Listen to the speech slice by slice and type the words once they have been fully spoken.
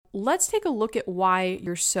let's take a look at why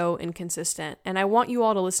you're so inconsistent. And I want you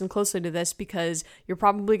all to listen closely to this because you're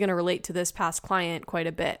probably going to relate to this past client quite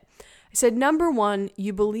a bit. I said, number one,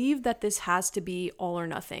 you believe that this has to be all or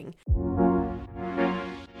nothing.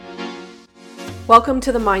 Welcome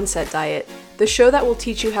to the Mindset Diet, the show that will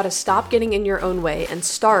teach you how to stop getting in your own way and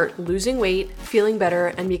start losing weight, feeling better,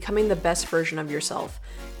 and becoming the best version of yourself.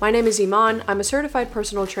 My name is Iman. I'm a certified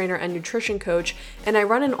personal trainer and nutrition coach, and I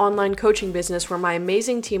run an online coaching business where my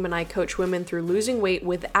amazing team and I coach women through losing weight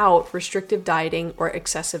without restrictive dieting or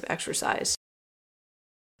excessive exercise.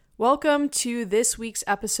 Welcome to this week's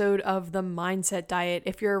episode of the Mindset Diet.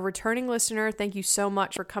 If you're a returning listener, thank you so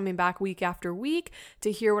much for coming back week after week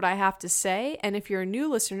to hear what I have to say. And if you're a new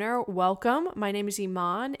listener, welcome. My name is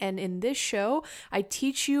Iman, and in this show, I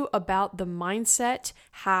teach you about the mindset,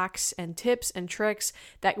 hacks, and tips and tricks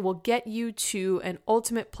that will get you to an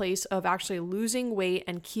ultimate place of actually losing weight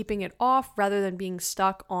and keeping it off rather than being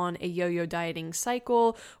stuck on a yo-yo dieting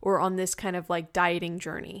cycle or on this kind of like dieting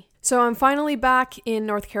journey. So I'm finally back in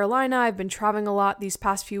North Carolina. I've been traveling a lot these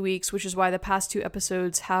past few weeks, which is why the past two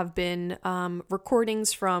episodes have been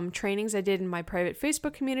recordings from trainings I did in my private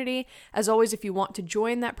Facebook community. As always, if you want to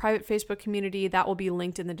join that private Facebook community, that will be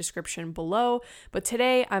linked in the description below. But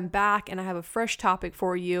today I'm back and I have a fresh topic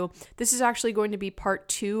for you. This is actually going to be part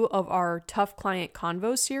 2 of our Tough Client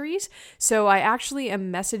Convos series. So I actually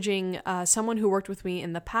am messaging someone who worked with me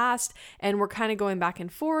in the past, and we're kind of going back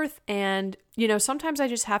and forth. And you know, sometimes I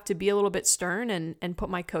just have to be a little bit stern and put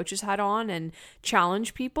my coach's hat on and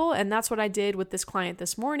challenge people. And that's what I did with this client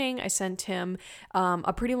this morning. I sent him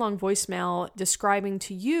a pretty long voicemail describing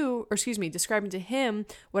to him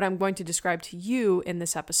what I'm going to describe to you in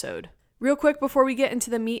this episode. Real quick, before we get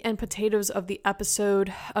into the meat and potatoes of the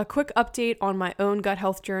episode, a quick update on my own gut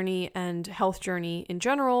health journey and health journey in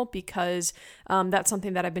general, because that's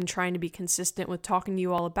something that I've been trying to be consistent with talking to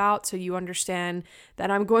you all about, so you understand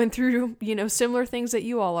that I'm going through, similar things that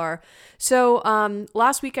you all are. So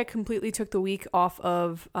last week, I completely took the week off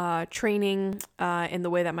of training in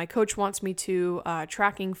the way that my coach wants me to,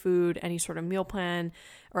 tracking food, any sort of meal plan,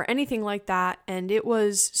 or anything like that. And it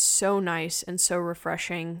was so nice and so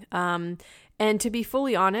refreshing. And to be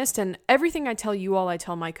fully honest, and everything I tell you all, I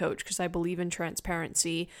tell my coach, because I believe in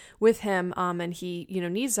transparency with him. And he,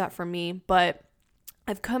 needs that from me. But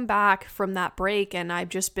I've come back from that break and I've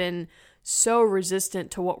just been so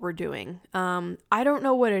resistant to what we're doing. I don't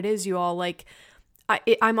know what it is, you all.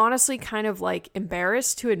 I'm honestly kind of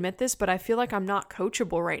embarrassed to admit this, but I feel like I'm not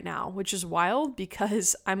coachable right now, which is wild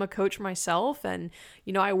because I'm a coach myself and,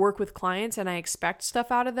 I work with clients and I expect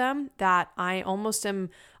stuff out of them that I almost am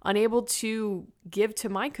unable to give to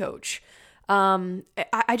my coach.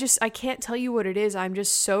 I can't tell you what it is. I'm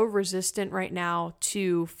just so resistant right now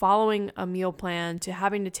to following a meal plan, to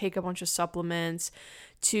having to take a bunch of supplements,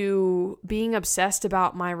 to being obsessed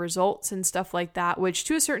about my results and stuff like that, which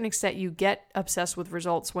to a certain extent you get obsessed with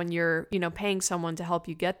results when you're, paying someone to help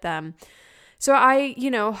you get them. So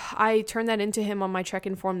I turned that into him on my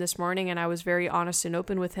check-in form this morning, and I was very honest and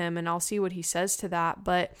open with him, and I'll see what he says to that.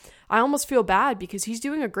 But I almost feel bad because he's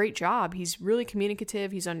doing a great job. He's really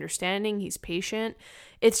communicative. He's understanding. He's patient.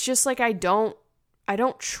 It's just like I don't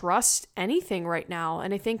trust anything right now.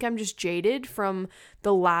 And I think I'm just jaded from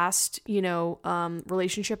the last,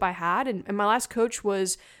 relationship I had. And my last coach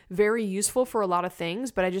was very useful for a lot of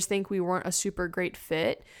things, but I just think we weren't a super great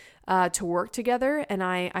fit to work together. And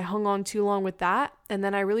I hung on too long with that. And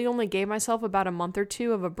then I really only gave myself about a month or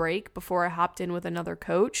two of a break before I hopped in with another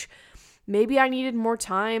coach. Maybe I needed more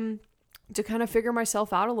time to kind of figure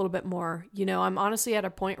myself out a little bit more. I'm honestly at a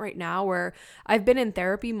point right now where I've been in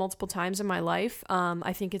therapy multiple times in my life.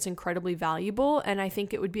 I think it's incredibly valuable, and I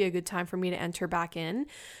think it would be a good time for me to enter back in,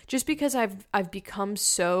 just because I've become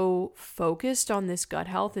so focused on this gut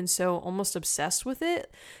health and so almost obsessed with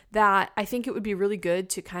it that I think it would be really good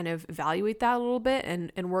to kind of evaluate that a little bit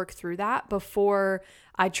and work through that before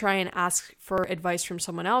I try and ask for advice from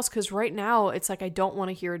someone else. Because right now it's like I don't want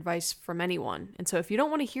to hear advice from anyone. And so if you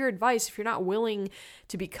don't want to hear advice, if you're not willing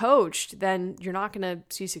to be coached, then you're not going to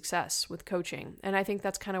see success with coaching. And I think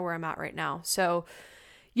that's kind of where I'm at right now. So,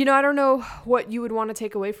 I don't know what you would want to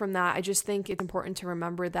take away from that. I just think it's important to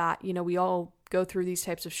remember that, we all go through these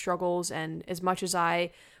types of struggles. And as much as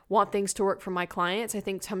I want things to work for my clients, I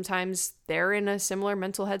think sometimes they're in a similar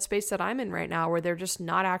mental headspace that I'm in right now, where they're just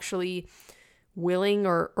not actually willing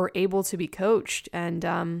or able to be coached.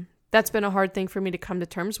 And that's been a hard thing for me to come to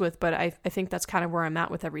terms with, but I think that's kind of where I'm at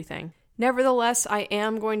with everything. Nevertheless, I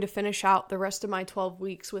am going to finish out the rest of my 12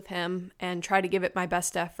 weeks with him and try to give it my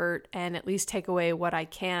best effort and at least take away what I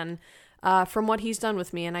can from what he's done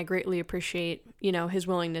with me. And I greatly appreciate, his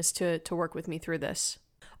willingness to work with me through this.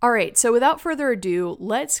 All right, so without further ado,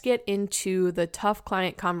 let's get into the tough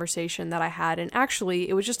client conversation that I had. And actually,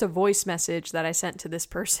 it was just a voice message that I sent to this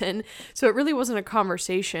person. So it really wasn't a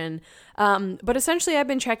conversation. But essentially, I've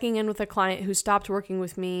been checking in with a client who stopped working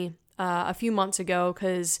with me a few months ago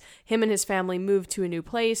because him and his family moved to a new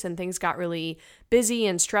place and things got really busy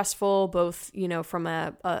and stressful, both, from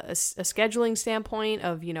a scheduling standpoint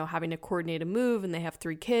of, having to coordinate a move, and they have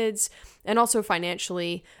 3 kids, and also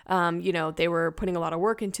financially, they were putting a lot of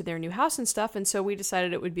work into their new house and stuff. And so we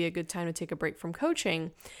decided it would be a good time to take a break from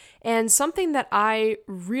coaching. And something that I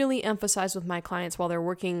really emphasize with my clients while they're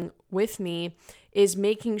working with me is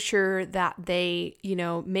making sure that they,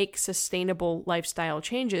 make sustainable lifestyle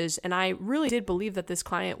changes. And I really did believe that this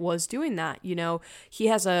client was doing that. He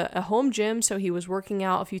has a home gym, so he was working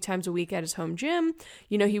out a few times a week at his home gym.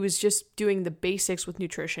 He was just doing the basics with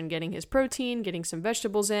nutrition, getting his protein, getting some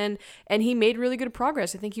vegetables in, and he made really good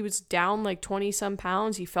progress. I think he was down like 20 some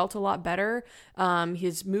pounds. He felt a lot better.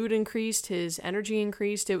 His mood increased, his energy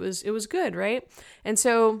increased. It was good, right? And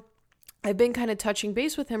so I've been kind of touching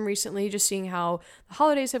base with him recently, just seeing how the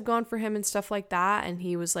holidays have gone for him and stuff like that. And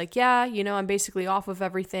he was like, yeah, I'm basically off of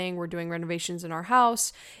everything. We're doing renovations in our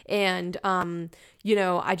house. And,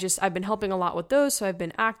 I've been helping a lot with those. So I've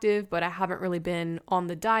been active, but I haven't really been on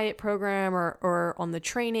the diet program or on the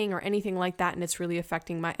training or anything like that. And it's really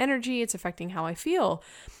affecting my energy. It's affecting how I feel.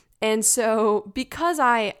 And so because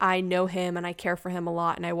I know him and I care for him a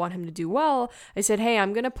lot and I want him to do well, I said, hey,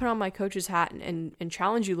 I'm going to put on my coach's hat and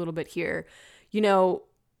challenge you a little bit here.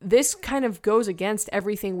 This kind of goes against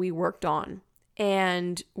everything we worked on,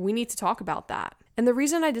 and we need to talk about that. And the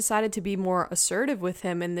reason I decided to be more assertive with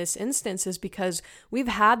him in this instance is because we've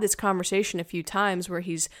had this conversation a few times where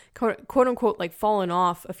he's quote unquote like fallen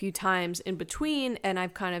off a few times in between. And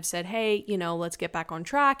I've kind of said, hey, let's get back on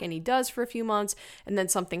track. And he does for a few months, and then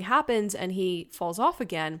something happens and he falls off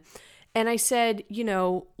again. And I said,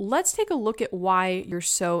 let's take a look at why you're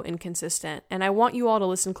so inconsistent. And I want you all to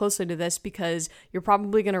listen closely to this because you're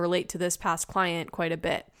probably going to relate to this past client quite a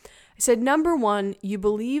bit. I said, number one, you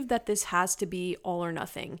believe that this has to be all or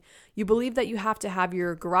nothing. You believe that you have to have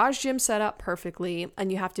your garage gym set up perfectly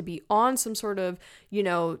and you have to be on some sort of,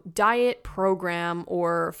 diet program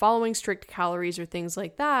or following strict calories or things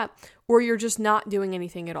like that, or you're just not doing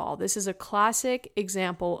anything at all. This is a classic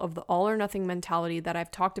example of the all or nothing mentality that I've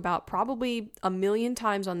talked about probably 1,000,000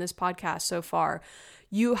 times on this podcast so far.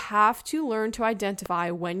 You have to learn to identify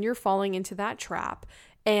when you're falling into that trap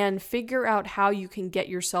and figure out how you can get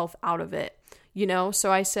yourself out of it.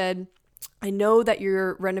 So I said, I know that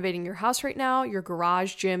you're renovating your house right now. Your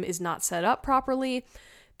garage gym is not set up properly.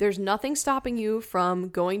 There's nothing stopping you from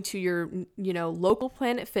going to your, local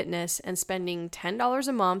Planet Fitness and spending $10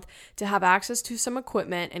 a month to have access to some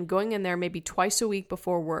equipment and going in there maybe twice a week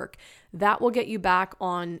before work. That will get you back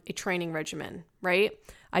on a training regimen, right?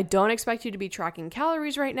 I don't expect you to be tracking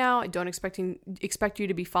calories right now. I don't expect you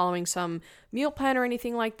to be following some meal plan or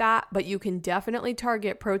anything like that, but you can definitely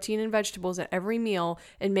target protein and vegetables at every meal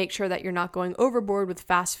and make sure that you're not going overboard with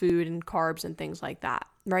fast food and carbs and things like that,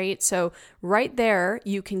 right? So right there,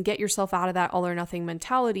 you can get yourself out of that all or nothing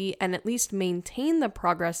mentality and at least maintain the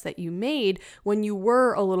progress that you made when you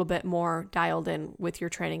were a little bit more dialed in with your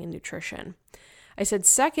training and nutrition. I said,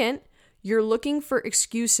 second, you're looking for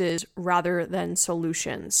excuses rather than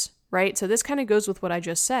solutions, right? So this kind of goes with what I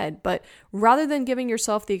just said, but rather than giving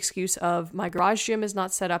yourself the excuse of my garage gym is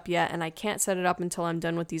not set up yet and I can't set it up until I'm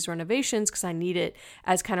done with these renovations because I need it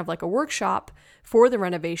as kind of like a workshop for the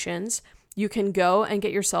renovations, you can go and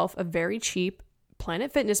get yourself a very cheap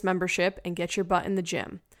Planet Fitness membership and get your butt in the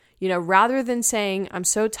gym. Rather than saying, I'm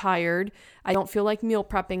so tired, I don't feel like meal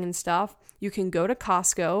prepping and stuff, you can go to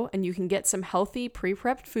Costco and you can get some healthy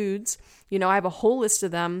pre-prepped foods. I have a whole list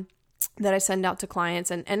of them that I send out to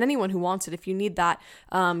clients and anyone who wants it. If you need that,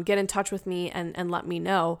 get in touch with me and let me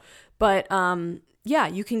know. But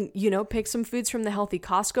you can, pick some foods from the healthy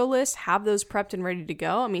Costco list, have those prepped and ready to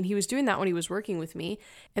go. I mean, he was doing that when he was working with me.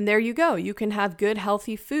 And there you go. You can have good,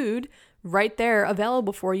 healthy food right there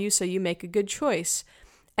available for you so you make a good choice.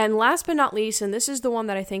 And last but not least, and this is the one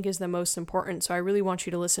that I think is the most important, so I really want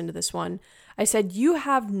you to listen to this one. I said, you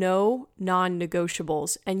have no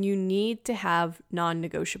non-negotiables and you need to have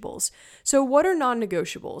non-negotiables. So what are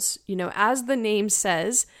non-negotiables? As the name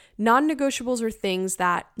says, non-negotiables are things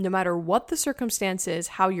that no matter what the circumstance is,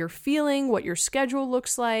 how you're feeling, what your schedule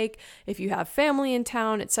looks like, if you have family in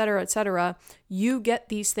town, etc., you get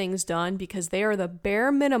these things done because they are the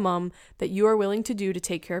bare minimum that you are willing to do to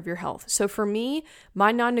take care of your health. So for me,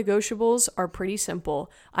 my non-negotiables are pretty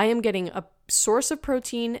simple. I am getting a source of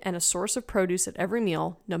protein and a source of produce at every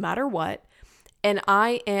meal, no matter what. And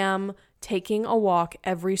I am taking a walk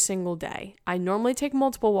every single day. I normally take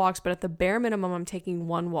multiple walks, but at the bare minimum, I'm taking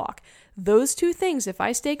one walk. Those two things, if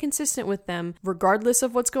I stay consistent with them, regardless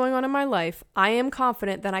of what's going on in my life, I am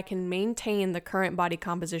confident that I can maintain the current body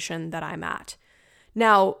composition that I'm at.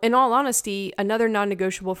 Now, in all honesty, another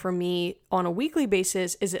non-negotiable for me on a weekly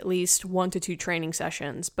basis is at least 1 to 2 training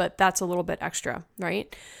sessions, but that's a little bit extra,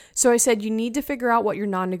 right? So I said, you need to figure out what your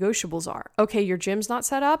non-negotiables are. Okay, your gym's not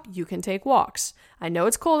set up, you can take walks. I know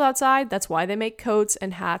it's cold outside, that's why they make coats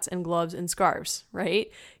and hats and gloves and scarves, right?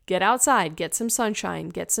 Get outside, get some sunshine,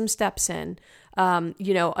 get some steps in.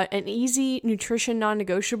 An easy nutrition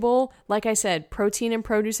non-negotiable, like I said, protein and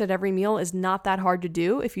produce at every meal is not that hard to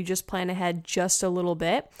do if you just plan ahead just a little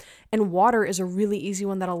bit. And water is a really easy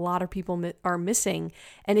one that a lot of people are missing.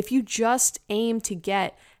 And if you just aim to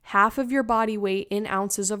get half of your body weight in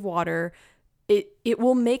ounces of water, it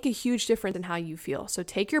will make a huge difference in how you feel. So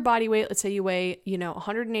take your body weight, let's say you weigh,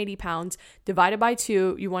 180 pounds, divided by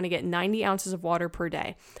 2, you want to get 90 ounces of water per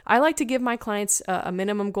day. I like to give my clients a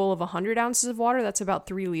minimum goal of 100 ounces of water. That's about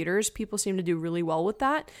 3 liters. People seem to do really well with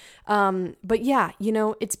that. But yeah,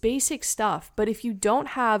 it's basic stuff. But if you don't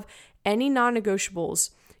have any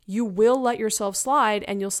non-negotiables, you will let yourself slide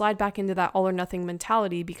and you'll slide back into that all or nothing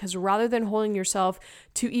mentality, because rather than holding yourself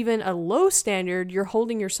to even a low standard, you're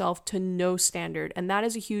holding yourself to no standard. And that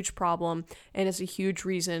is a huge problem and is a huge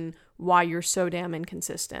reason why you're so damn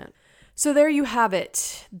inconsistent. So there you have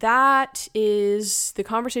it. That is the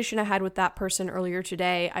conversation I had with that person earlier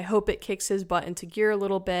today. I hope it kicks his butt into gear a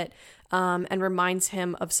little bit and reminds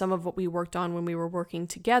him of some of what we worked on when we were working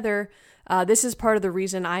together. This is part of the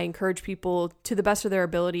reason I encourage people to the best of their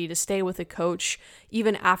ability to stay with a coach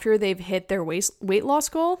even after they've hit their weight loss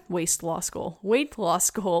goal,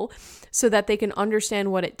 so that they can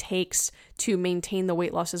understand what it takes to maintain the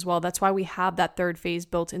weight loss as well. That's why we have that third phase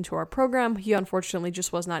built into our program. He unfortunately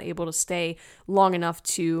just was not able to stay long enough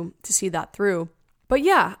to see that through. But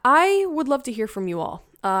yeah, I would love to hear from you all.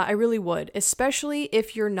 I really would, especially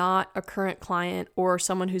if you're not a current client or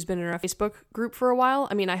someone who's been in our Facebook group for a while.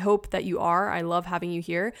 I mean, I hope that you are. I love having you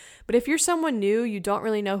here. But if you're someone new, you don't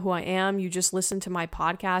really know who I am, you just listen to my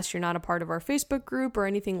podcast, you're not a part of our Facebook group or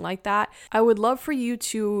anything like that, I would love for you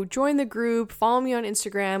to join the group, follow me on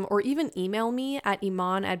Instagram, or even email me at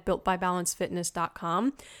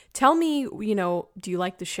iman@builtbybalancefitness.com. Tell me, do you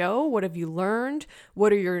like the show? What have you learned?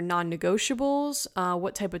 What are your non-negotiables?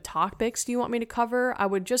 What type of topics do you want me to cover?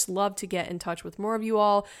 I would just love to get in touch with more of you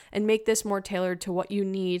all and make this more tailored to what you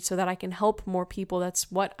need so that I can help more people.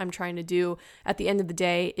 That's what I'm trying to do at the end of the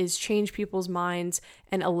day, is change people's minds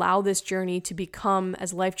and allow this journey to become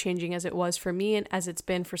as life-changing as it was for me and as it's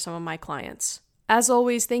been for some of my clients. As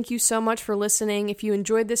always, thank you so much for listening. If you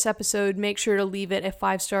enjoyed this episode, make sure to leave it a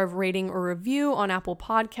 5-star rating or review on Apple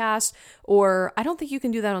Podcasts, or I don't think you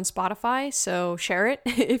can do that on Spotify, so share it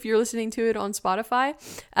if you're listening to it on Spotify.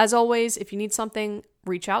 As always, if you need something,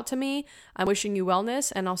 reach out to me. I'm wishing you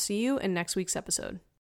wellness, and I'll see you in next week's episode.